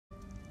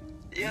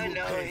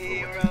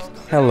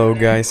Hello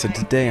guys, so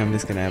today I'm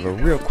just gonna have a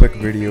real quick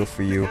video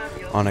for you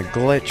on a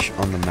glitch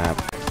on the map,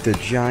 the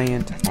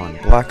giant on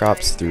Black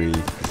Ops 3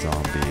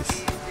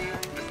 zombies.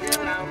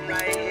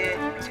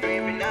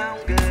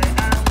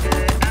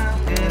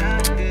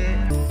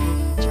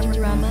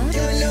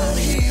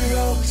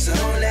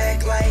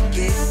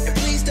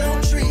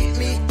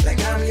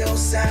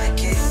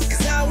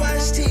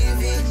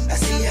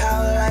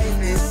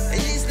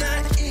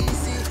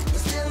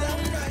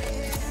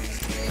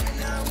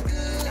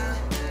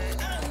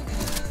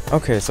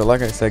 Okay, so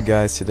like I said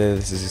guys, today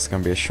this is just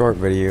going to be a short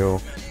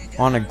video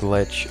on a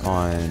glitch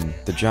on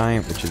the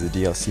Giant, which is a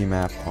DLC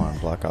map on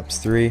Black Ops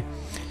 3.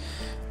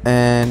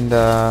 And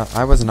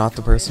I was not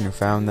the person who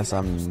found this.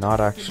 I'm not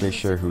actually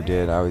sure who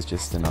did. I was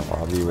just in a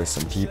lobby with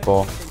some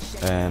people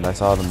and I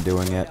saw them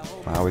doing it.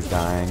 I was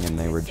dying and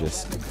they were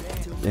just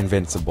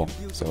invincible,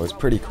 so it was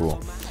pretty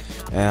cool.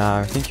 And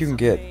I think you can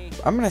get,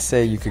 I'm going to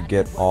say you could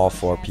get all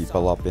 4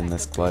 people up in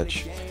this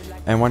glitch.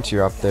 And once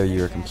you're up there,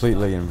 you're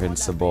completely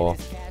invincible.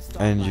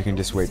 And you can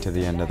just wait to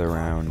the end of the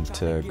round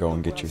to go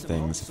and get your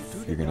things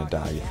if you're gonna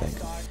die, you think.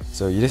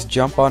 So you just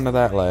jump onto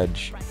that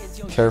ledge,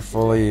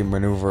 carefully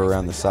maneuver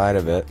around the side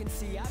of it,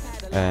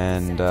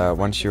 and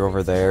once you're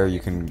over there you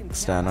can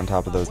stand on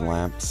top of those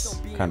lamps,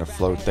 kind of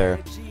float there,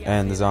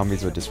 and the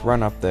zombies would just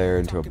run up there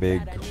into a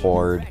big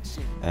horde,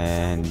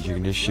 and you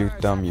can just shoot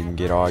them. You can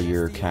get all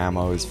your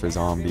camos for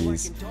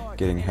zombies,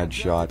 getting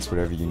headshots,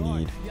 whatever you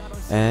need,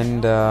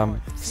 and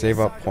save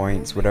up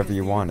points, whatever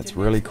you want. It's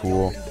really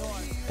cool.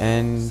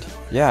 And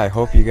yeah, I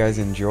hope you guys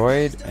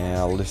enjoyed, and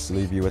I'll just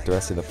leave you with the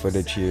rest of the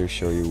footage here,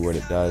 show you what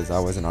it does. I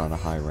wasn't on a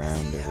high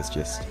round, it was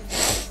just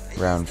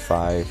round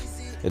 5.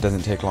 It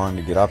doesn't take long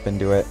to get up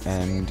into it,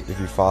 and if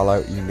you fall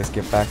out, you can just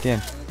get back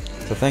in.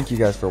 So thank you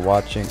guys for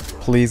watching.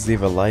 Please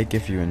leave a like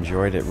if you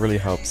enjoyed, it really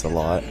helps a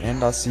lot,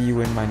 and I'll see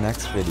you in my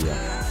next video.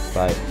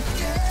 Bye.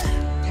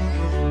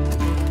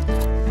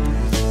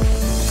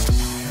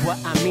 What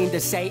I mean to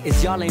say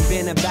is y'all ain't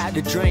been about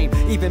the dream.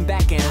 Even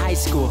back in high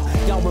school,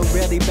 y'all weren't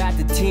really about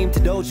the team. To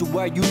those who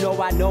were, you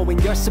know I know,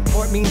 and your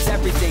support means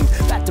everything.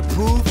 About to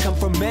prove, come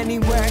from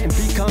anywhere and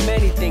become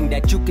anything.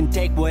 That you can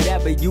take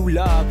whatever you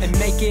love and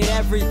make it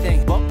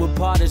everything. But we're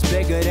part is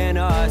bigger than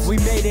us, we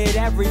made it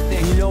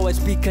everything. You know it's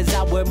because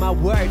I wear my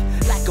word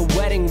like a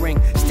wedding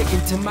ring.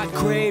 Sticking to my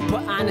creed,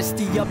 put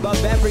honesty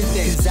above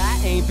everything. Cause I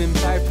ain't been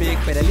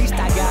perfect, but at least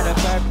I got a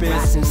purpose.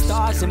 Rising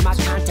stars in my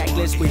contact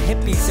list with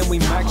hippies and we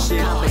merch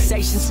shit.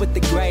 Conversations with the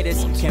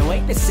greatest, can't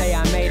wait to say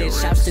I made it.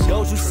 Shouts to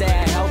those who say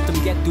I helped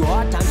them get through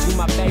hard times, you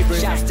my favorite.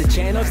 Shouts to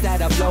channels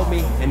that upload me,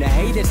 and the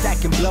haters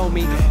that can blow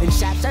me. And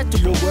shouts out to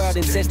the world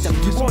and system,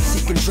 you won't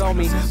see control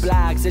me.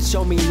 Blogs that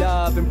show me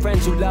love, and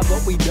friends who love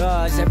what we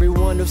does.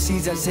 Everyone who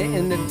sees us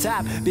hitting the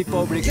top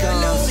before it comes. You're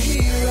no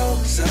hero,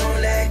 so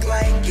don't act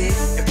like it.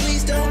 And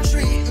please don't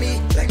treat me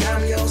like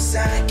I'm your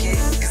sidekick.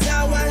 Cause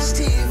I watch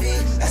TV,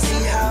 I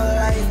see how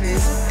life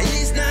is. And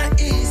it's not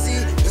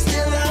easy, but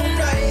still I'm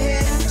right here.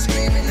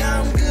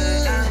 I'm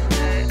good,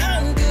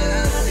 I'm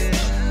good,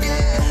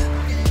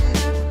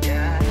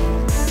 yeah.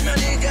 My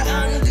nigga,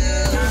 I'm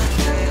good,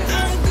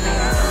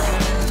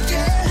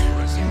 yeah.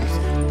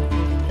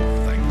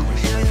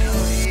 You're no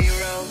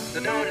hero, so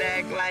don't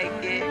act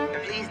like it.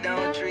 And please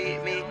don't treat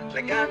me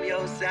like I'm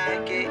your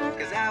sidekick.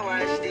 Cause I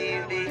watch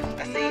TV,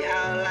 I see how